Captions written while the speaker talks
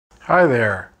Hi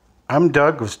there, I'm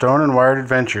Doug of Stone and Wired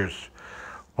Adventures.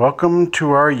 Welcome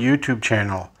to our YouTube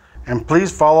channel, and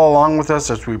please follow along with us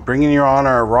as we bring you on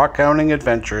our rock hounding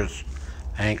adventures.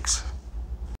 Thanks.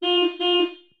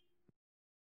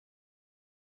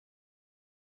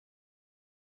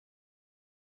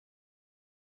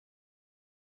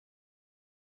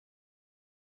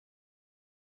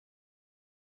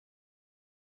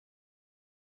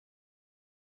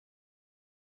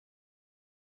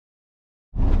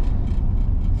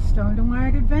 Stone and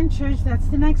Wired Adventures, that's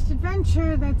the next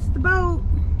adventure, that's the boat.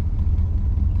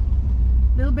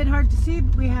 A little bit hard to see,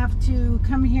 but we have to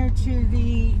come here to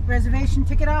the reservation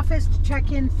ticket office to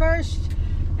check in first,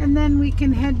 and then we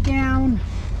can head down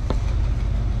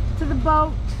to the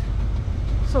boat.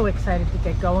 So excited to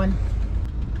get going.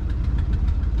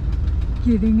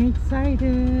 Getting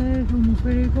excited, almost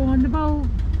ready to go on the boat.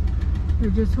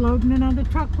 They're just loading another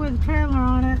truck with a trailer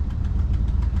on it.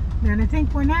 Then I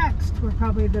think we're next. We're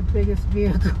probably the biggest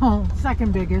vehicle,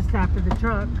 second biggest after the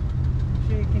truck. I'm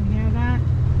sure you can hear that.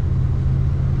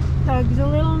 Doug's a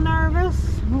little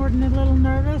nervous, more than a little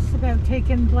nervous about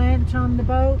taking Blanche on the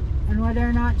boat and whether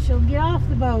or not she'll get off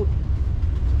the boat.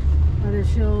 Whether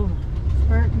she'll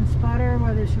spurt and sputter,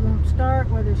 whether she won't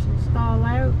start, whether she'll stall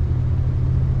out.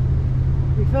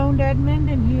 We phoned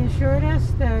Edmund and he assured us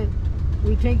that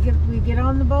we get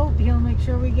on the boat, he'll make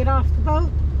sure we get off the boat.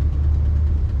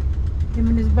 Him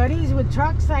and his buddies with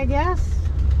trucks, I guess.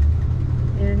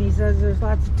 And he says there's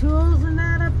lots of tools and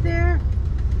that up there.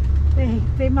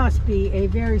 They must be a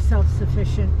very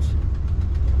self-sufficient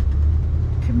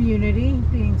community,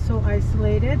 being so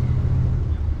isolated.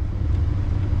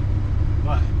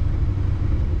 What?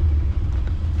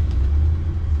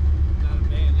 Not a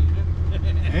band, is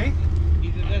it? Hey?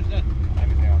 He said that's not.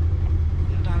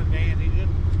 It's not a band, is it?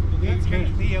 Well, that's Okay.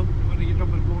 catch me out when you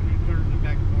jump and go and turn and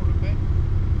back and forth, okay?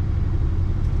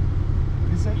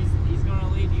 He's going to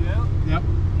lead you out. Yep.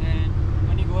 And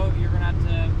when you go out, you're going to have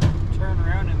to turn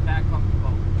around and back up the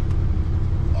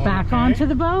boat. Back Okay. onto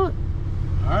the boat.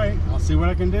 Alright, I'll see what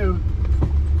I can do.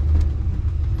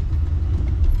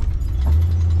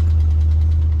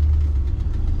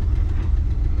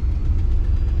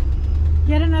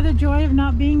 Yet another joy of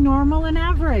not being normal and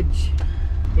average.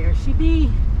 There she be.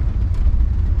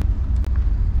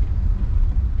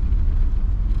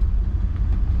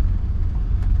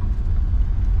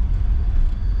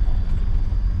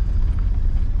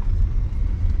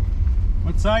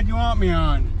 What side do you want me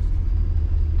on?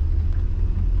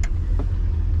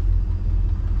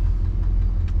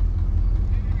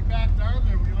 You backed down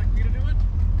there. Would you like me to do it?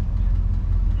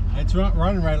 It's not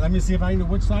running right. Let me see if I know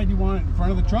which side you want it. In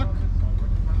front of the truck?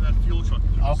 In front of that fuel truck.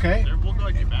 Okay. There, we'll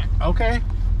guide you back. Okay.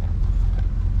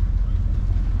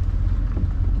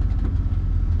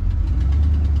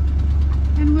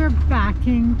 And we're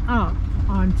backing up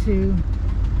onto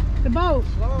the boat.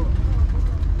 Slow.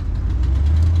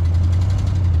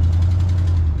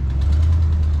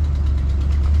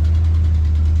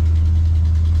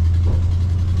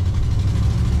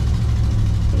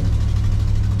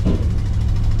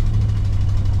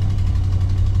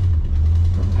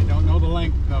 I don't know the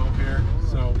length though here,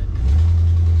 so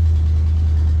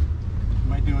what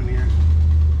am I doing here?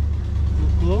 A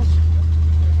little close?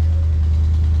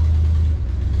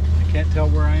 I can't tell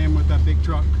where I am with that big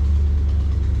truck.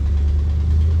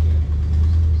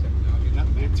 Yep,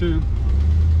 there too.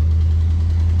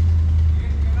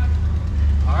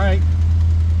 Alright.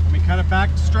 Let me cut it back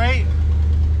straight.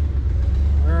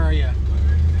 Where are you?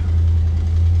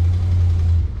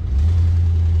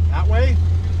 That way?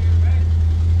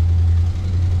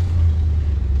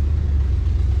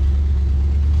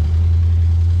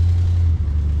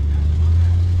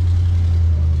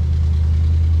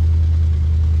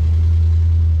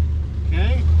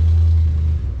 Okay.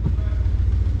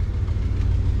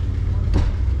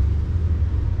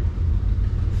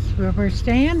 That's where we're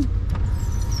staying.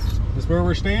 This is where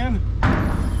we're staying?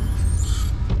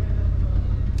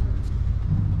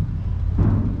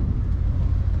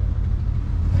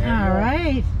 All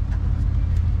right.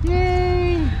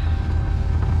 Yay.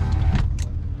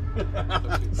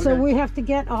 So we have to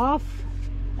get off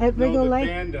at Wriggle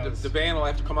Lake. The van will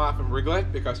have to come off and wriggle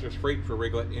it because there's freight for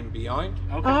wriggle it in behind.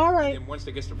 Okay. All right. And once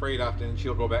they get the freight off, then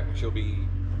she'll go back and she'll be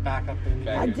Back up in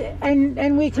back in.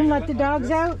 And we can let the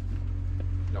dogs out?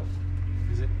 No.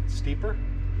 Is it steeper?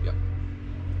 Yep.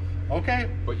 Okay.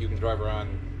 But you can drive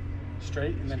around.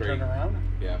 Straight and then Straight. turn around?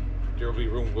 Yeah. There'll be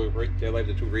room. They'll have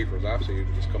the two reefers off, so you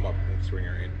can just come up and swing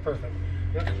her in. Perfect.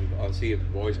 Yep. And I'll see if the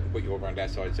boys can put you over on that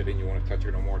side, so then you won't touch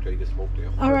her no more until you get to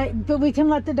Hopedale. All right, but we can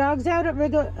let the dogs out at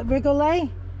Wriggle Lake?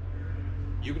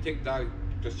 You can take the dog,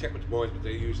 just check with the boys, but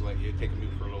they usually let you take them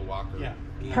in for a little while. walker. Yeah.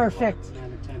 Perfect.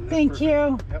 9 to 10. That's Thank perfect.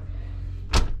 you. Yep.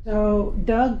 So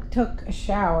Doug took a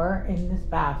shower in this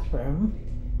bathroom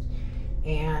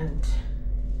and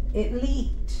it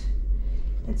leaked.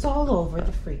 It's all over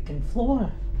the freaking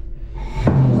floor.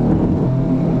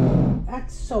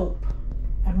 That's soap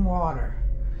and water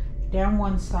down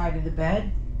one side of the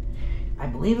bed. I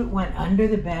believe it went under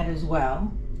the bed as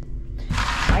well.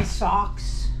 My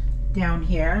socks down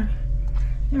here,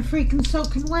 they're freaking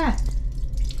soaking wet.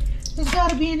 There's got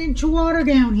to be an inch of water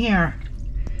down here.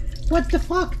 What the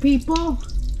fuck, people?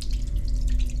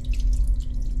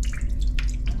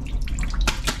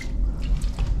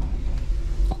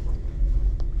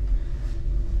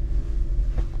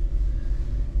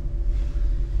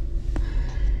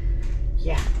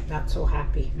 Yeah, not so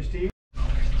happy. Steve?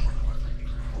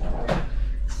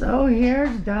 So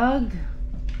here's Doug,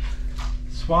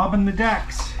 Swabbing the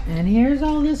decks. and here's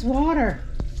all this water.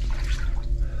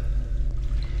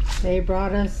 They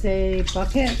brought us a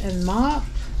bucket and mop,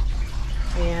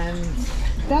 and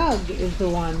Doug is the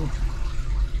one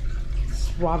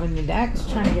swabbing the decks,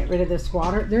 trying to get rid of this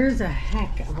water. There's a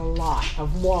heck of a lot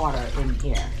of water in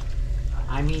here.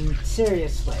 I mean,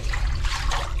 seriously.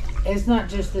 It's not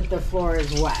just that the floor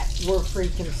is wet. We're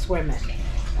freaking swimming.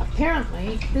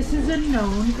 Apparently, this is a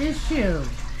known issue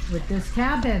with this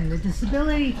cabin, the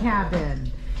disability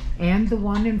cabin, and the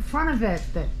one in front of it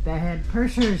that the head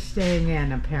purser is staying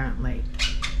in, apparently.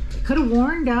 They could have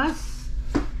warned us.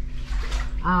 Would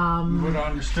have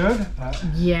understood.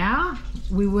 Yeah,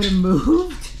 we would have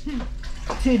moved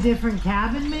to a different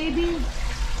cabin, maybe.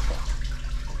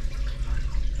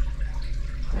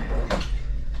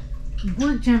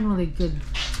 We're generally good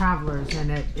travelers,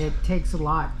 and it takes a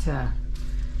lot to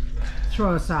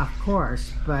throw us off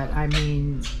course, but I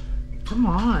mean, come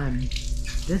on,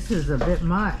 this is a bit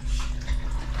much.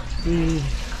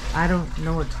 I don't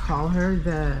know what to call her,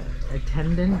 the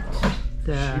attendant,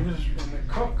 She was the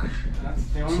cook. That's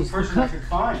the only She's the person I cook. could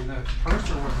find. The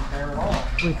purser wasn't there at all.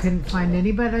 we couldn't find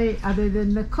anybody other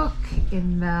than the cook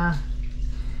in the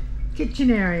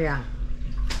kitchen area,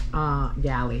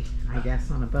 galley, I guess,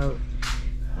 on a boat.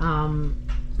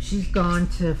 She's gone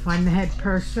to find the head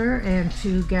purser and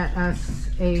to get us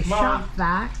a Come on. shop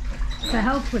vac to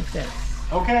help with this.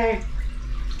 Okay.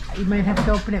 You might have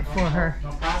to open it for her. No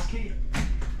passkey?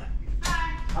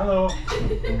 Hello. Are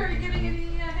you getting any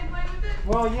headway with it?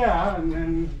 Well, yeah, and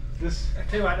then this. I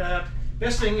tell you what,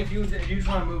 best thing if you just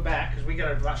want to move back, because we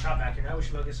got a shop back here now, we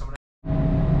should go get someone